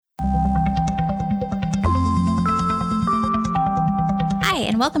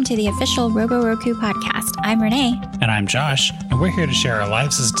welcome to the official Robo-Roku podcast. I'm Renee. And I'm Josh, and we're here to share our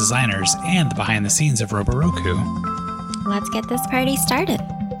lives as designers and the behind the scenes of Robo-Roku. Let's get this party started.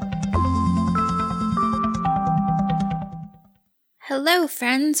 Hello,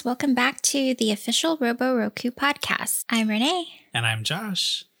 friends. Welcome back to the official Robo-Roku podcast. I'm Renee. And I'm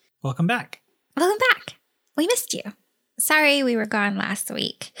Josh. Welcome back. Welcome back. We missed you. Sorry we were gone last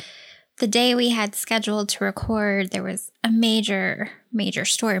week. The day we had scheduled to record, there was a major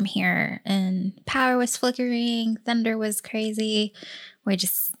storm here, and power was flickering, thunder was crazy.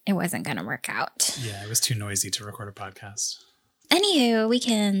 It wasn't going to work out. Yeah, it was too noisy to record a podcast. Anywho, we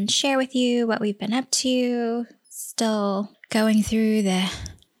can share with you what we've been up to. Still going through the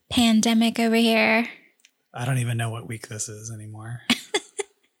pandemic over here. I don't even know what week this is anymore.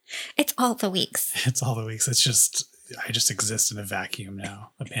 It's all the weeks. It's all the weeks. I just exist in a vacuum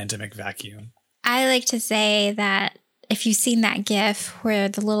now, a pandemic vacuum. I like to say that if you've seen that GIF where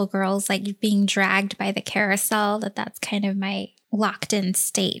the little girl's like being dragged by the carousel, that's kind of my locked in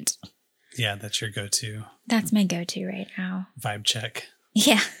state. Yeah, that's your go-to. That's my go-to right now. Vibe check.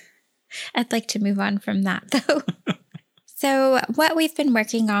 Yeah. I'd like to move on from that though. So what we've been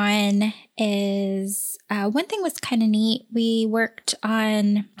working on is, one thing was kind of neat. We worked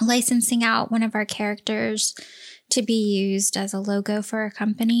on licensing out one of our characters to be used as a logo for a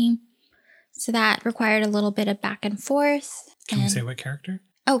company. So that required a little bit of back and forth. Can we say what character?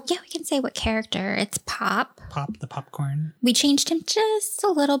 Oh, yeah, we can say what character. It's Pop. Pop the popcorn. We changed him just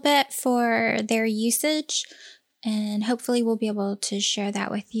a little bit for their usage, and hopefully we'll be able to share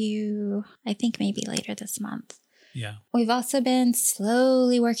that with you, I think maybe later this month. Yeah. We've also been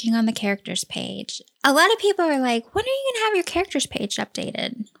slowly working on the characters page. A lot of people are like, when are you going to have your characters page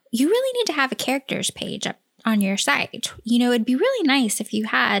updated? You really need to have a characters page up on your site. It'd be really nice if you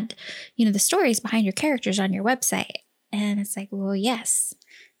had, the stories behind your characters on your website. And it's like, well, yes,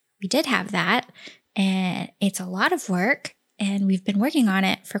 we did have that. And it's a lot of work. And we've been working on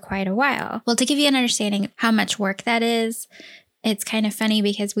it for quite a while. Well, to give you an understanding of how much work that is, it's kind of funny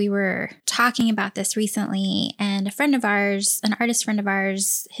because we were talking about this recently, and a friend of ours, an artist friend of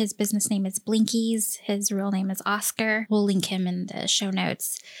ours, his business name is Blinkies. His real name is Oscar. We'll link him in the show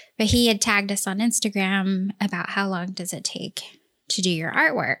notes. But he had tagged us on Instagram about how long does it take to do your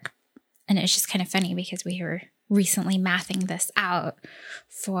artwork. And it's just kind of funny because we were recently mathing this out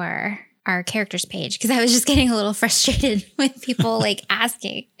for our characters page because I was just getting a little frustrated with people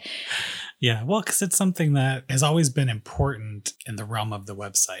asking. Yeah, well, because it's something that has always been important in the realm of the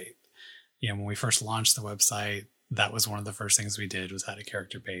website. When we first launched the website, that was one of the first things we did was add a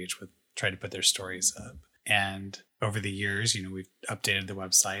character page with try to put their stories up. And over the years, we've updated the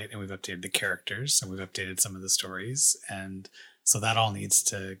website and we've updated the characters and we've updated some of the stories. And so that all needs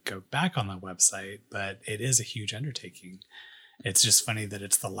to go back on the website, but it is a huge undertaking. It's just funny that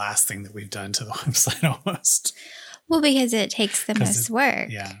it's the last thing that we've done to the website almost. Well, because it takes the most work.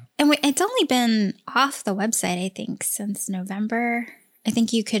 Yeah. And it's only been off the website, I think, since November. I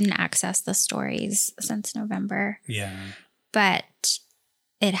think you couldn't access the stories since November. Yeah. But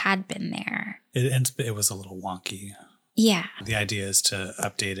it had been there. It was a little wonky. Yeah. The idea is to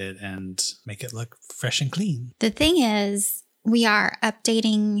update it and make it look fresh and clean. The thing is, we are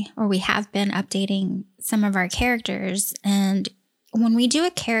updating, or we have been updating some of our characters. And when we do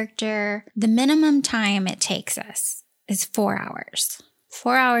a character, the minimum time it takes us is 4 hours.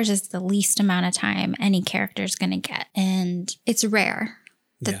 4 hours is the least amount of time any character is going to get. And it's rare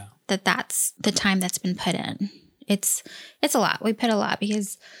that's the time that's been put in. It's a lot. We put a lot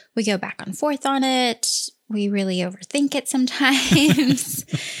because we go back and forth on it. We really overthink it sometimes.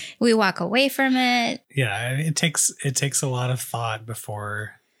 We walk away from it. Yeah, it takes a lot of thought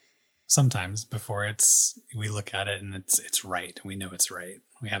before we look at it and it's right. We know it's right.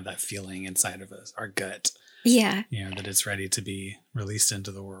 We have that feeling inside of us, our gut. Yeah. That it's ready to be released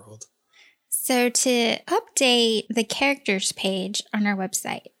into the world. So to update the characters page on our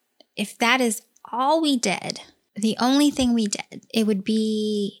website, if that is all we did, the only thing we did, it would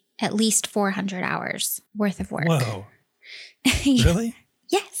be at least 400 hours worth of work. Whoa. Really?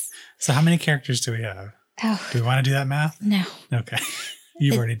 Yes. So how many characters do we have? Oh. Do we want to do that math? No. Okay.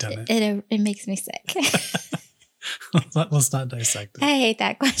 You've already done it. It makes me sick. Let's not dissect it. I hate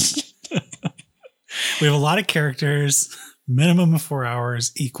that question. We have a lot of characters. Minimum of 4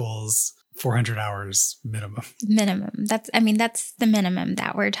 hours equals 400 hours minimum. Minimum. That's the minimum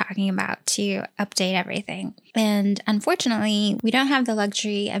that we're talking about to update everything. And unfortunately, we don't have the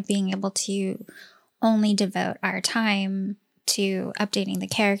luxury of being able to only devote our time to updating the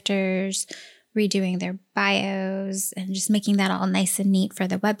characters, redoing their bios, and just making that all nice and neat for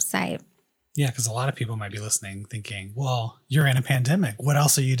the website. Yeah, because a lot of people might be listening thinking, well, you're in a pandemic. What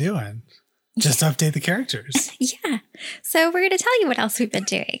else are you doing? Just update the characters. Yeah. So we're going to tell you what else we've been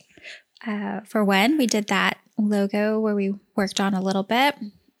doing. For one, we did that logo where we worked on a little bit.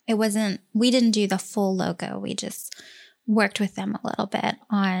 We didn't do the full logo. We just worked with them a little bit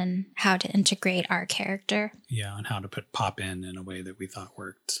on how to integrate our character. Yeah, on how to put pop in a way that we thought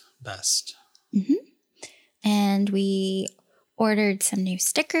worked best. Mm-hmm. And we ordered some new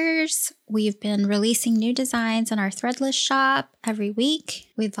stickers. We've been releasing new designs in our Threadless shop every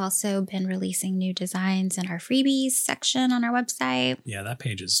week. We've also been releasing new designs in our freebies section on our website. Yeah, that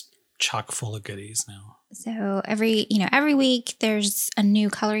page is chock full of goodies now. So every week there's a new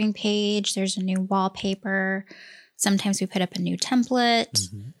coloring page, there's a new wallpaper. Sometimes we put up a new template,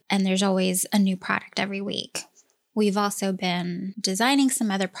 and there's always a new product every week. We've also been designing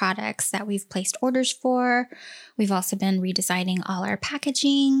some other products that we've placed orders for. We've also been redesigning all our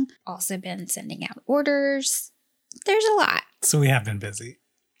packaging, also been sending out orders. There's a lot. So we have been busy.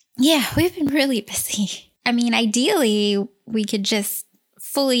 Yeah, we've been really busy. I mean, ideally, we could just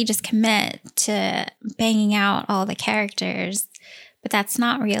fully commit to banging out all the characters, but that's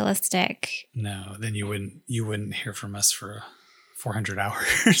not realistic. No, then you wouldn't hear from us for 400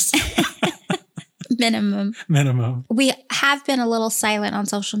 hours. Minimum. We have been a little silent on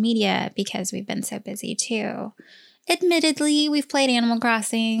social media because we've been so busy too. Admittedly, we've played Animal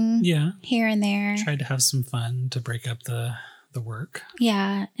Crossing here and there. Tried to have some fun to break up the work.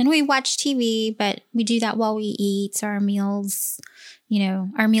 Yeah, and we watch TV, but we do that while we eat, so our meals,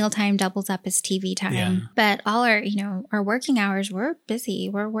 our meal time doubles up as TV time. Yeah. But all our working hours, we're busy.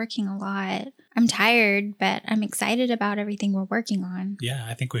 We're working a lot. I'm tired, but I'm excited about everything we're working on. Yeah,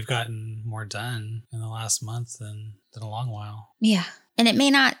 I think we've gotten more done in the last month than a long while. Yeah. And it may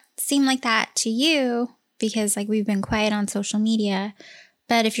not seem like that to you because we've been quiet on social media,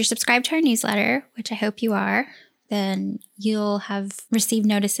 but if you're subscribed to our newsletter, which I hope you are, then you'll have received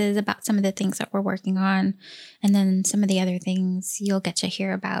notices about some of the things that we're working on. And then some of the other things you'll get to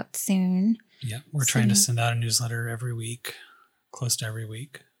hear about soon. Yeah, we're trying to send out a newsletter every week, close to every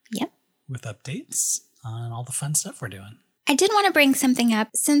week. Yep. With updates on all the fun stuff we're doing. I did want to bring something up.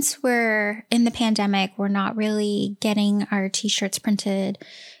 Since we're in the pandemic, we're not really getting our t-shirts printed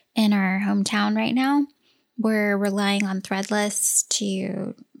in our hometown right now. We're relying on Threadless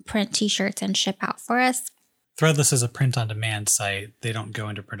to print t-shirts and ship out for us. Threadless is a print-on-demand site. They don't go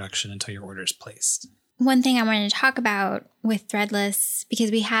into production until your order is placed. One thing I wanted to talk about with Threadless,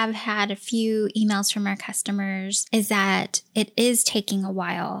 because we have had a few emails from our customers, is that it is taking a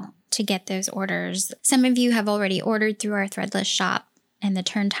while to get those orders. Some of you have already ordered through our Threadless shop, and the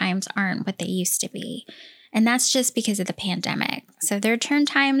turn times aren't what they used to be. And that's just because of the pandemic. So their turn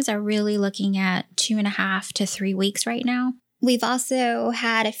times are really looking at 2.5 to 3 weeks right now. We've also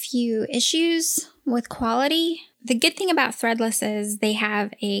had a few issues with quality. The good thing about Threadless is they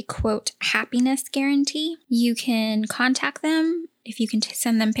have a, quote, happiness guarantee. You can contact them. If you can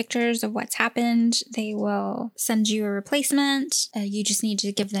send them pictures of what's happened, they will send you a replacement. You just need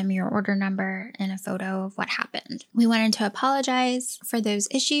to give them your order number and a photo of what happened. We wanted to apologize for those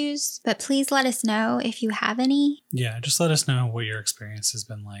issues, but please let us know if you have any. Yeah, just let us know what your experience has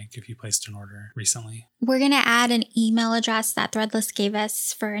been like if you placed an order recently. We're going to add an email address that Threadless gave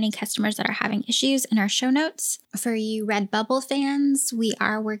us for any customers that are having issues in our show notes. For you Redbubble fans, we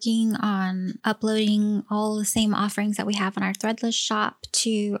are working on uploading all the same offerings that we have on our Threadless shop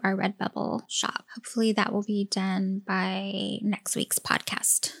to our Redbubble shop. Hopefully that will be done by next week's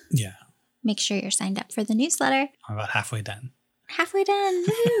podcast. Yeah. Make sure you're signed up for the newsletter. I'm about halfway done. Halfway done.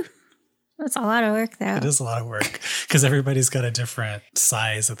 Woo! That's a lot of work, though. It is a lot of work because everybody's got a different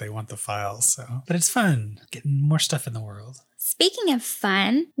size that they want the files. So, but it's fun getting more stuff in the world. Speaking of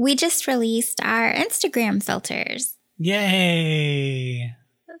fun, we just released our Instagram filters. Yay!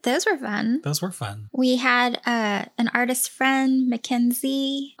 Those were fun. Those were fun. We had an artist friend,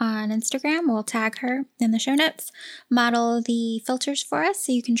 Mackenzie, on Instagram. We'll tag her in the show notes. Model the filters for us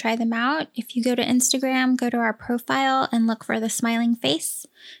so you can try them out. If you go to Instagram, go to our profile and look for the smiling face.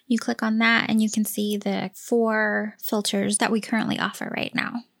 You click on that and you can see the 4 filters that we currently offer right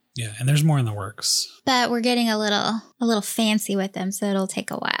now. Yeah, and there's more in the works. But we're getting a little fancy with them, so it'll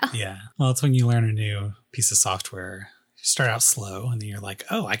take a while. Yeah. Well, it's when you learn a new piece of software. You start out slow and then you're like,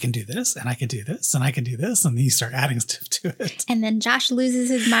 oh, I can do this and I can do this and I can do this. And then you start adding stuff to it. And then Josh loses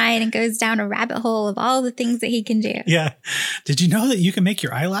his mind and goes down a rabbit hole of all the things that he can do. Yeah. Did you know that you can make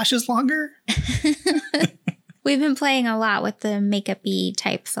your eyelashes longer? We've been playing a lot with the makeup-y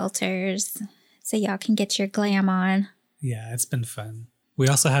type filters so y'all can get your glam on. Yeah, it's been fun. We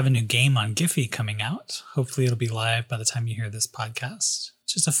also have a new game on Giphy coming out. Hopefully it'll be live by the time you hear this podcast.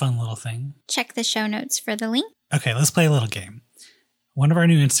 It's just a fun little thing. Check the show notes for the link. Okay, let's play a little game. One of our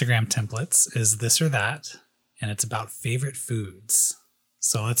new Instagram templates is this or that, and it's about favorite foods.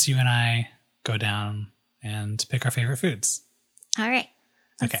 So let's you and I go down and pick our favorite foods. All right,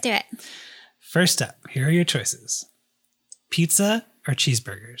 let's do it. First up, here are your choices. Pizza or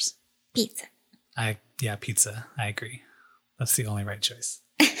cheeseburgers? Pizza. Pizza. I agree. That's the only right choice.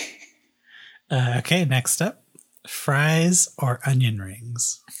 Okay, next up. Fries or onion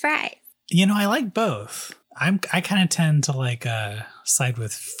rings? Fries. You know, I like both. I kind of tend to side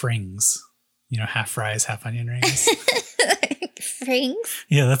with frings. You know, half fries, half onion rings. Frings?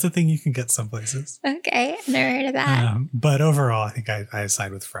 Yeah, that's a thing you can get some places. Okay, I've never heard of that. But overall, I think I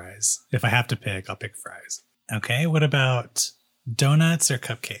side with fries. If I have to pick, I'll pick fries. Okay, what about donuts or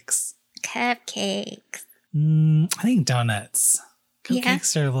cupcakes? Cupcakes. I think donuts.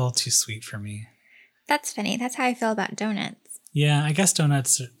 Cupcakes are a little too sweet for me. That's funny. That's how I feel about donuts. Yeah, I guess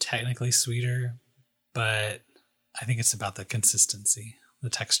donuts are technically sweeter, but I think it's about the consistency, the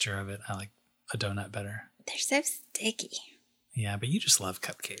texture of it. I like a donut better. They're so sticky. Yeah, but you just love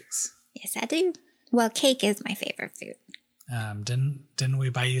cupcakes. Yes, I do. Well, cake is my favorite food. Didn't we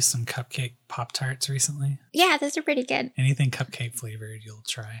buy you some cupcake Pop-Tarts recently? Yeah, those are pretty good. Anything cupcake flavored, you'll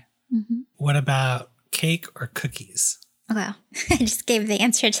try. Mm-hmm. What about cake or cookies? Well, I just gave the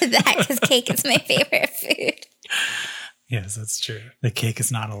answer to that because cake is my favorite food. Yes, that's true. The cake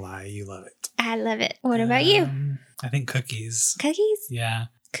is not a lie. You love it. I love it. What about you? I think cookies. Cookies? Yeah.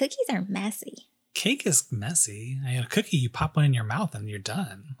 Cookies are messy. Cake is messy. A cookie, you pop one in your mouth and you're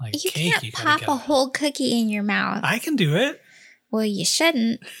done. Like you cake, can't pop a whole cookie in your mouth. I can do it. Well, you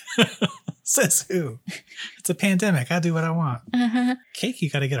shouldn't. Says who? It's a pandemic. I do what I want. Uh-huh. Cake, you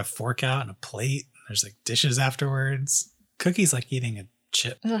got to get a fork out and a plate. There's dishes afterwards. Cookies like eating a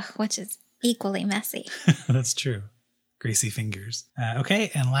chip. Ugh, which is equally messy. That's true. Greasy fingers. Okay,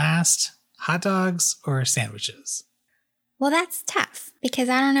 and last, hot dogs or sandwiches? Well, that's tough because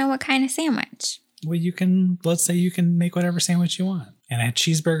I don't know what kind of sandwich. Well, let's say you can make whatever sandwich you want. And a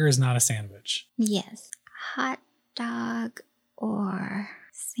cheeseburger is not a sandwich. Yes. Hot dog or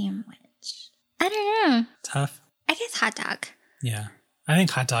sandwich? I don't know. Tough. I guess hot dog. Yeah. I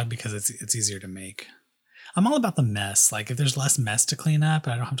think hot dog because it's easier to make. I'm all about the mess. Like if there's less mess to clean up,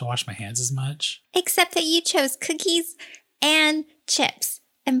 I don't have to wash my hands as much. Except that you chose cookies and chips.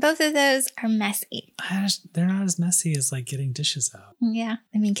 And both of those are messy. They're not as messy as getting dishes out. Yeah.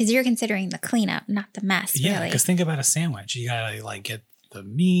 I mean, because you're considering the cleanup, not the mess, yeah, really. Because think about a sandwich. You got to get the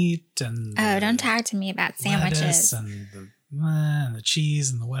meat and don't talk to me about sandwiches. And the cheese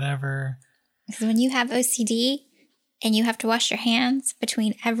and the whatever. Because when you have OCD and you have to wash your hands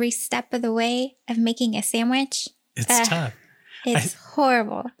between every step of the way of making a sandwich. It's tough. It's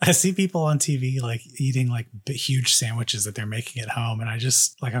horrible. I see people on TV eating huge sandwiches that they're making at home, and I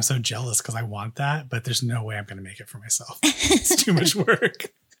just I'm so jealous because I want that, but there's no way I'm going to make it for myself. It's too much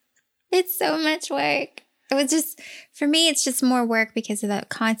work. It's so much work. For me, it's just more work because of the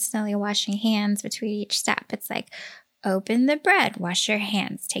constantly washing hands between each step. It's open the bread, wash your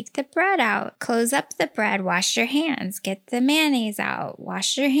hands, take the bread out, close up the bread, wash your hands, get the mayonnaise out,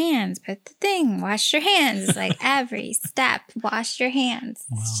 wash your hands, put the thing, wash your hands. Every step, wash your hands.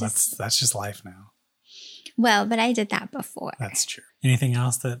 Well, that's just life now. Well, but I did that before. That's true. Anything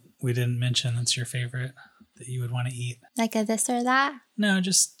else that we didn't mention that's your favorite that you would want to eat? Like a this or that? No,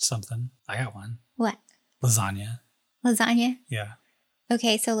 just something. I got one. What? Lasagna. Lasagna? Yeah.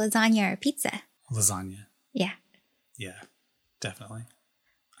 Okay, so lasagna or pizza? Lasagna. Yeah. Yeah, definitely.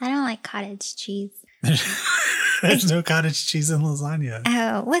 I don't like cottage cheese. There's no cottage cheese in lasagna.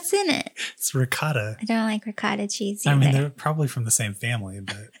 Oh, what's in it? It's ricotta. I don't like ricotta cheese either. I mean, they're probably from the same family,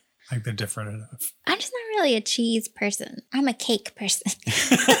 but they're different enough. I'm just not really a cheese person. I'm a cake person.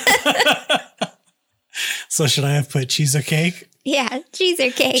 So should I have put cheese or cake? Yeah, cheese or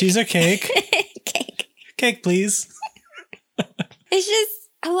cake. Cheese or cake? Cake. Cake, please. It's just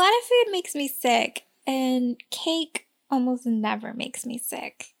a lot of food makes me sick, and cake almost never makes me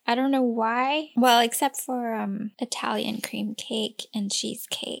sick. I don't know why. Well, except for Italian cream cake and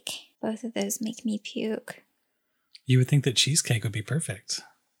cheesecake. Both of those make me puke. You would think that cheesecake would be perfect.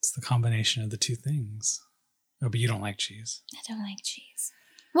 It's the combination of the two things. Oh, but you don't like cheese. I don't like cheese.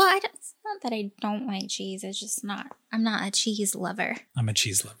 Well, it's not that I don't like cheese. It's just I'm not a cheese lover. I'm a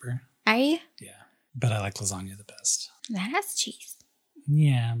cheese lover. Are you? Yeah. But I like lasagna the best. That has cheese.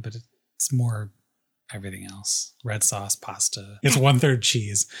 Yeah, but it's more everything else. Red sauce, pasta. It's 1/3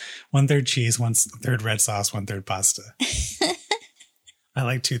 cheese. 1/3 cheese, 1/3 red sauce, 1/3 pasta. I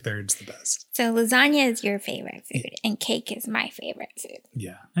like 2/3 the best. So lasagna is your favorite food and cake is my favorite food.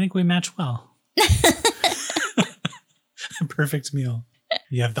 Yeah. I think we match well. Perfect meal.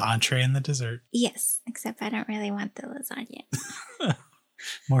 You have the entree and the dessert. Yes, except I don't really want the lasagna.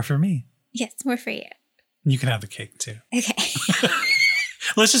 More for me. Yes, more for you. You can have the cake too. Okay.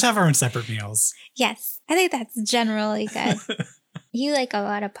 Let's just have our own separate meals. Yes, I think that's generally good. You like a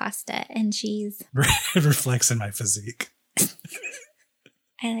lot of pasta and cheese. It reflects in my physique.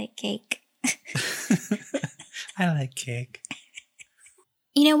 I like cake. I like cake.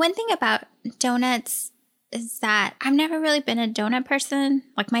 You know, one thing about donuts is that I've never really been a donut person.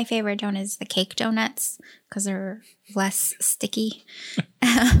 Like my favorite donut is the cake donuts because they're less sticky.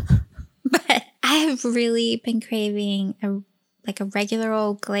 But I've really been craving a regular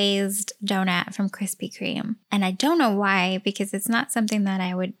old glazed donut from Krispy Kreme. And I don't know why, because it's not something that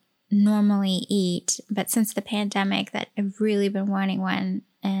I would normally eat. But since the pandemic, that I've really been wanting one,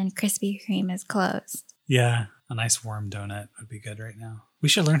 and Krispy Kreme is closed. Yeah, a nice warm donut would be good right now. We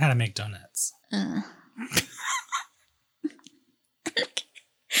should learn how to make donuts.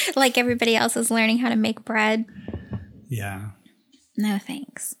 Like everybody else is learning how to make bread. Yeah. No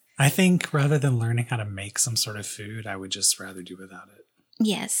thanks. I think rather than learning how to make some sort of food, I would just rather do without it.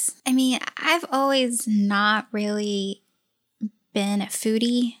 Yes. I mean, I've always not really been a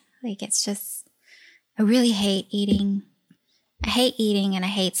foodie. Like, it's just, I really hate eating. I hate eating and I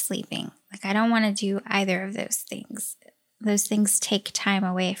hate sleeping. Like, I don't want to do either of those things. Those things take time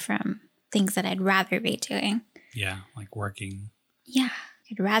away from things that I'd rather be doing. Yeah, like working. Yeah,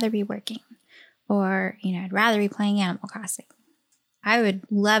 I'd rather be working. Or, I'd rather be playing Animal Crossing. I would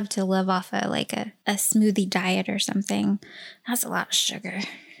love to live off a smoothie diet or something. That's a lot of sugar.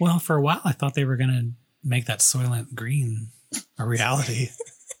 Well, for a while, I thought they were going to make that Soylent Green a reality.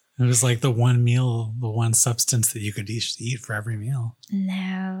 It was like the one meal, the one substance that you could eat for every meal.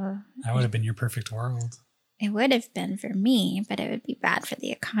 No. That would have been your perfect world. It would have been for me, but it would be bad for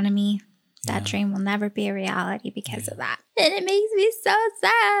the economy. That dream will never be a reality because of that. And it makes me so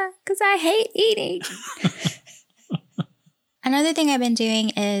sad because I hate eating. Another thing I've been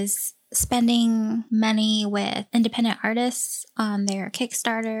doing is spending money with independent artists on their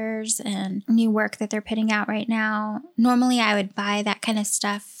Kickstarters and new work that they're putting out right now. Normally, I would buy that kind of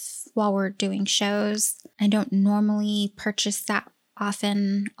stuff while we're doing shows. I don't normally purchase that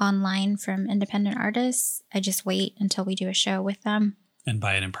often online from independent artists. I just wait until we do a show with them. And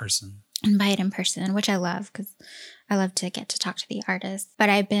buy it in person. Which I love because I love to get to talk to the artists. But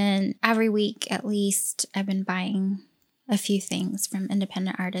every week at least, I've been buying a few things from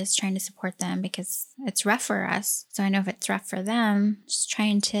independent artists, trying to support them because it's rough for us. So I know if it's rough for them, just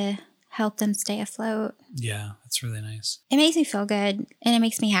trying to help them stay afloat. Yeah, that's really nice. It makes me feel good and it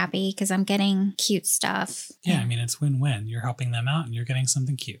makes me happy because I'm getting cute stuff. Yeah, I mean, it's win-win. You're helping them out and you're getting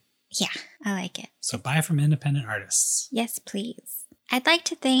something cute. Yeah, I like it. So buy from independent artists. Yes, please. I'd like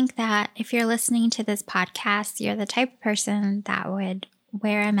to think that if you're listening to this podcast, you're the type of person that would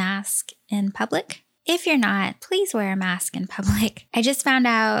wear a mask in public. If you're not, please wear a mask in public. I just found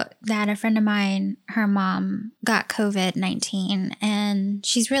out that a friend of mine, her mom, got COVID-19 and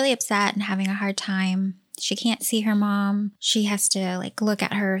she's really upset and having a hard time. She can't see her mom. She has to look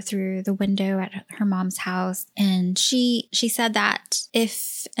at her through the window at her mom's house. And she said that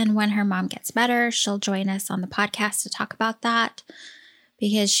if and when her mom gets better, she'll join us on the podcast to talk about that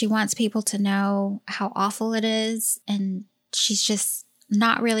because she wants people to know how awful it is. And she's just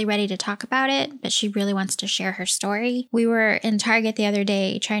not really ready to talk about it, but she really wants to share her story. We were in Target the other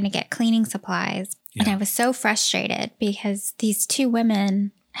day trying to get cleaning supplies, and I was so frustrated because these two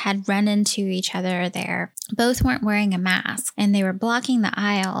women had run into each other there. Both weren't wearing a mask, and they were blocking the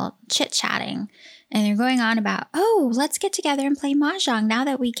aisle, chit-chatting, and they're going on about, oh, let's get together and play Mahjong now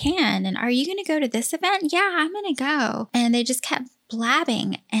that we can, and are you going to go to this event? Yeah, I'm going to go. And they just kept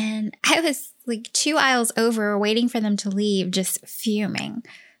blabbing, and I was 2 aisles over waiting for them to leave, just fuming.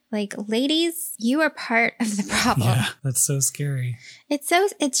 Ladies, you are part of the problem. Yeah, that's so scary. It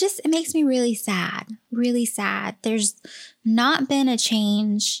makes me really sad, really sad. There's not been a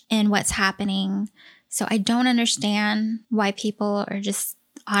change in what's happening. So I don't understand why people are just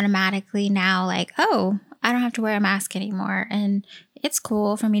automatically now oh, I don't have to wear a mask anymore. And it's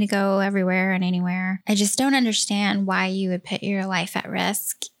cool for me to go everywhere and anywhere. I just don't understand why you would put your life at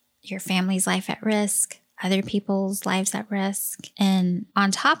risk, your family's life at risk, other people's lives at risk. And on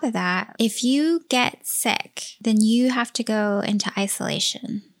top of that, if you get sick, then you have to go into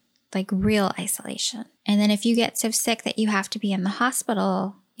isolation, real isolation. And then if you get so sick that you have to be in the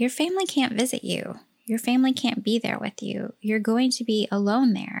hospital, your family can't visit you. Your family can't be there with you. You're going to be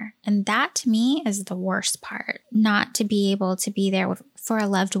alone there. And that to me is the worst part, not to be able to be there for a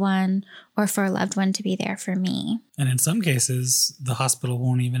loved one or for a loved one to be there for me. And in some cases, the hospital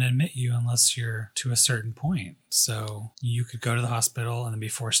won't even admit you unless you're to a certain point. So you could go to the hospital and then be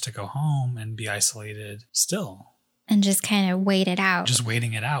forced to go home and be isolated still. And just kind of wait it out. Just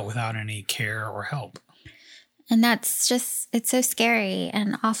waiting it out without any care or help. And that's just, it's so scary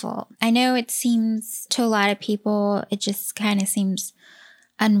and awful. I know it seems to a lot of people, it just kind of seems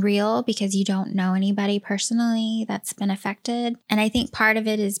unreal because you don't know anybody personally that's been affected. And I think part of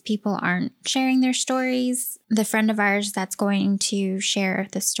it is people aren't sharing their stories. The friend of ours that's going to share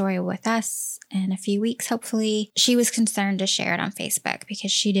the story with us in a few weeks, hopefully, she was concerned to share it on Facebook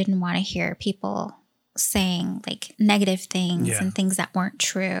because she didn't want to hear people saying like negative things and things that weren't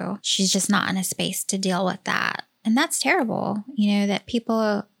true. She's just not in a space to deal with that. And that's terrible, you know, that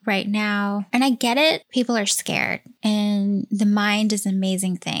people right now, and I get it, people are scared and the mind is an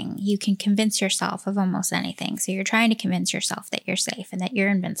amazing thing. You can convince yourself of almost anything. So you're trying to convince yourself that you're safe and that you're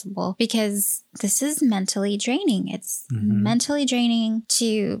invincible because this is mentally draining. It's mentally draining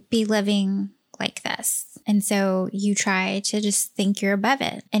to be living like this. And so you try to just think you're above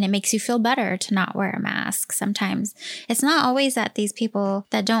it and it makes you feel better to not wear a mask. Sometimes it's not always that these people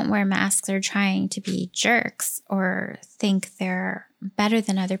that don't wear masks are trying to be jerks or think they're better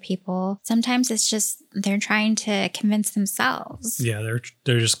than other people. Sometimes it's just they're trying to convince themselves. Yeah,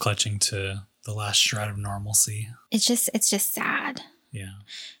 they're just clutching to the last shred of normalcy. It's just sad. Yeah.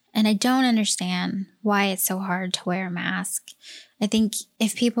 And I don't understand why it's so hard to wear a mask. I think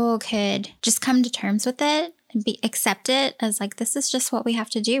if people could just come to terms with it and accept it as like, this is just what we have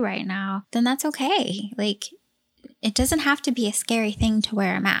to do right now, then that's okay. Like, it doesn't have to be a scary thing to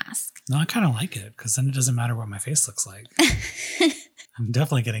wear a mask. No, I kind of like it because then it doesn't matter what my face looks like. I'm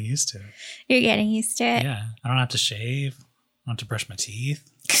definitely getting used to it. You're getting used to it? Yeah. I don't have to shave. I don't have to brush my teeth.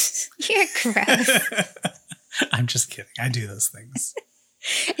 You're gross. I'm just kidding. I do those things.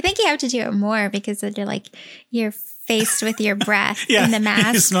 I think you have to do it more because you're faced with your breath in the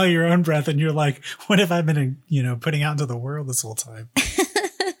mask. You smell your own breath and you're like, what have I been, putting out into the world this whole time?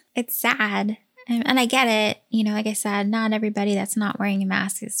 It's sad. And I get it. You know, like I said, not everybody that's not wearing a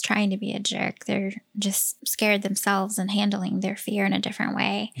mask is trying to be a jerk. They're just scared themselves and handling their fear in a different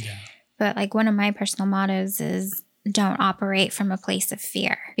way. Yeah. But like one of my personal mottos is don't operate from a place of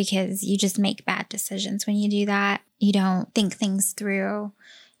fear because you just make bad decisions when you do that. You don't think things through.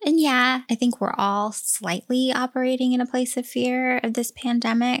 And yeah, I think we're all slightly operating in a place of fear of this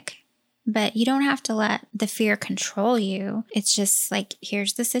pandemic, but you don't have to let the fear control you. It's just like,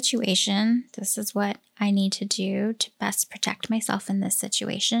 here's the situation. This is what I need to do to best protect myself in this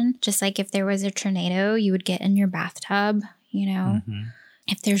situation. Just like if there was a tornado, you would get in your bathtub,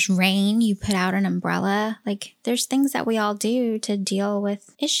 If there's rain, you put out an umbrella. Like there's things that we all do to deal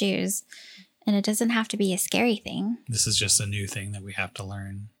with issues. And it doesn't have to be a scary thing. This is just a new thing that we have to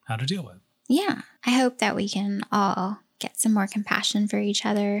learn how to deal with. Yeah. I hope that we can all get some more compassion for each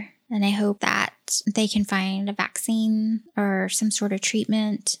other. And I hope that they can find a vaccine or some sort of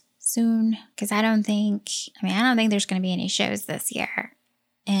treatment soon. Because I don't think there's going to be any shows this year.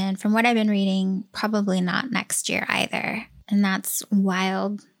 And from what I've been reading, probably not next year either. And that's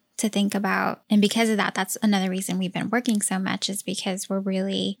wild to think about. And because of that, that's another reason we've been working so much is because we're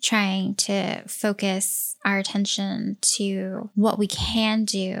really trying to focus our attention to what we can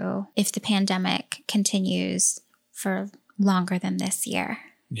do if the pandemic continues for longer than this year.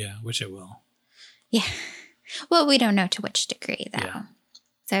 Yeah, which it will. Yeah. Well, we don't know to which degree, though. Yeah.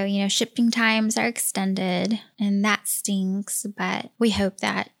 So, shipping times are extended and that stinks, but we hope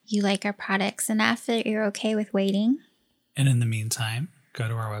that you like our products enough that you're okay with waiting. And in the meantime, go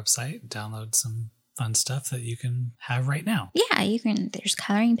to our website, download some fun stuff that you can have right now. Yeah, there's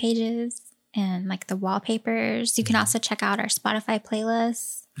coloring pages and like the wallpapers. You can also check out our Spotify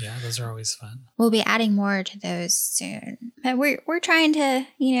playlists. Yeah, those are always fun. We'll be adding more to those soon. But we're trying to,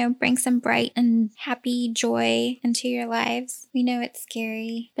 bring some bright and happy joy into your lives. We know it's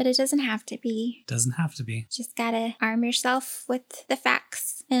scary, but it doesn't have to be. Doesn't have to be. Just gotta arm yourself with the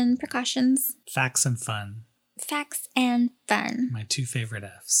facts and precautions. Facts and fun. Facts and fun. My two favorite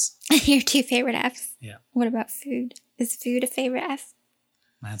Fs. Your two favorite Fs? Yeah. What about food? Is food a favorite F?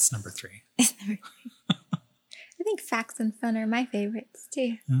 That's number 3. It's number 3. I think facts and fun are my favorites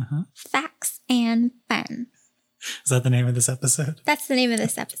too. Uh-huh. Facts and fun. Is that the name of this episode? That's the name of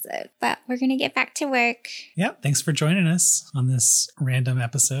this episode. But we're going to get back to work. Yep. Thanks for joining us on this random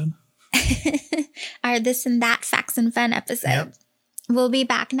episode. Our this and that facts and fun episode. Yep. We'll be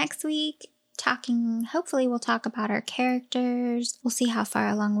back next week hopefully we'll talk about our characters. We'll see how far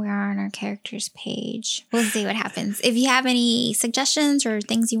along we are on our characters page. We'll see what happens. If you have any suggestions or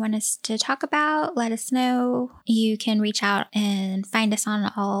things you want us to talk about, let us know. You can reach out and find us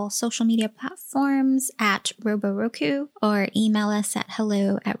on all social media platforms at Roboroku or email us at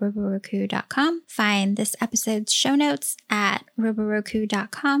hello@roboroku.com. Find this episode's show notes at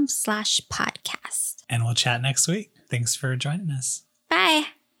roboroku.com/podcast. And we'll chat next week. Thanks for joining us. Bye.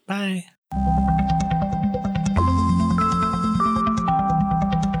 Bye.